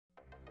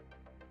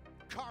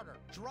Carter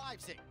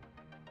drives it.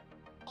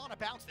 On a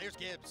bounce, there's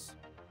Gibbs.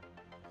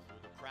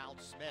 Through the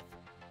crowd, Smith.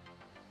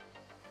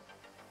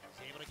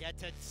 He's able to get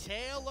to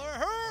Taylor.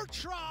 Her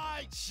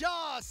try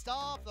just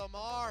off the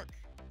mark.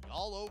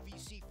 All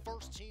OVC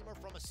first teamer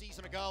from a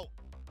season ago.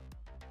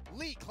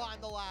 Lee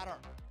climbed the ladder.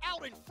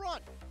 Out in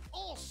front.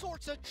 All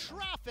sorts of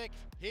traffic.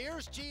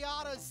 Here's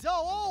Giada Zoe.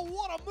 Oh,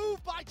 what a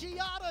move by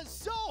Giada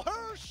Zoe.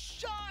 Her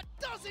shot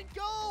doesn't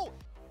go.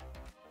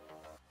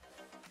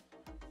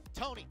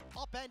 Tony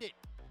upended.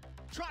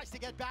 Tries to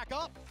get back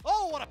up.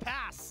 Oh, what a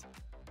pass.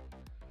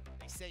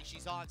 They say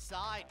she's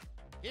onside.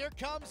 Here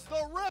comes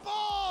the rip.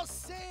 Oh,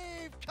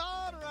 save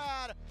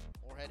Conrad.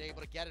 Morehead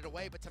able to get it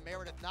away, but to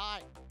Meredith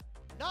Nye.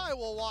 Nye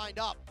will wind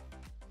up.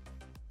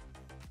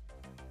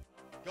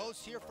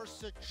 Goes here for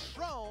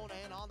Citrone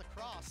and on the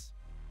cross.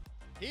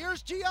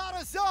 Here's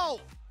Giada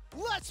Zoe.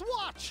 Let's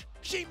watch.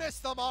 She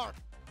missed the mark.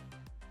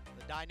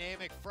 The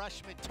dynamic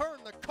freshman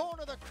turned the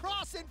corner, the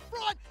cross in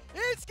front.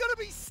 It's going to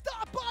be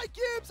stopped by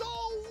Gibbs.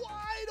 Oh,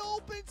 wide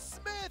open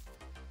Smith.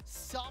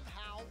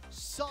 Somehow,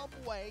 some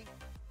way,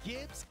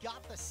 Gibbs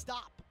got the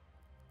stop.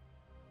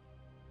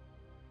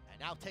 And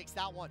now takes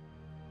that one.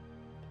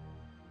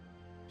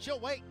 She'll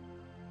wait.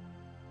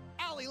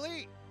 Allie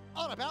Lee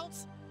on a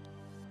bounce.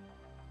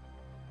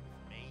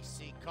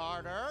 Macy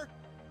Carter.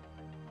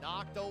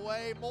 Knocked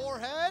away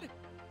Morehead.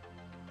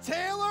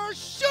 Taylor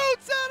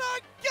shoots and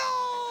a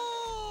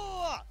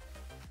goal!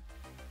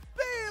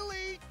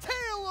 Bailey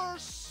Taylor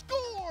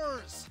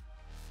scores!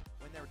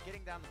 When they were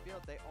getting down the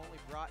field, they only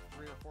brought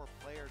 3 or 4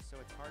 players, so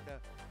it's hard to...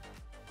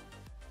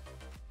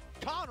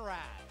 Conrad.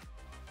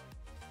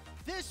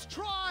 This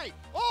try.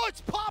 Oh,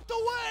 it's popped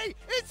away.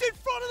 It's in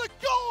front of the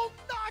goal.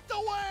 Knocked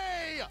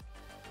away.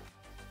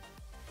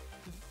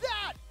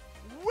 That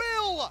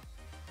will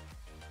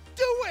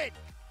do it.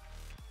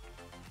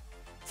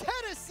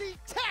 Tennessee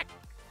Tech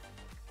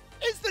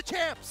is the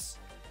champs.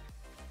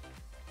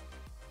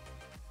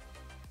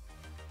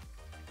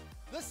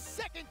 The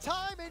second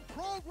time in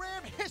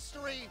program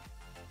history,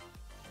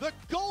 the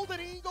Golden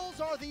Eagles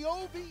are the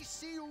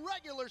OVC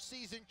regular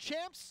season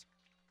champs,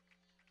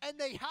 and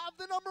they have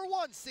the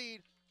 #1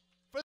 seed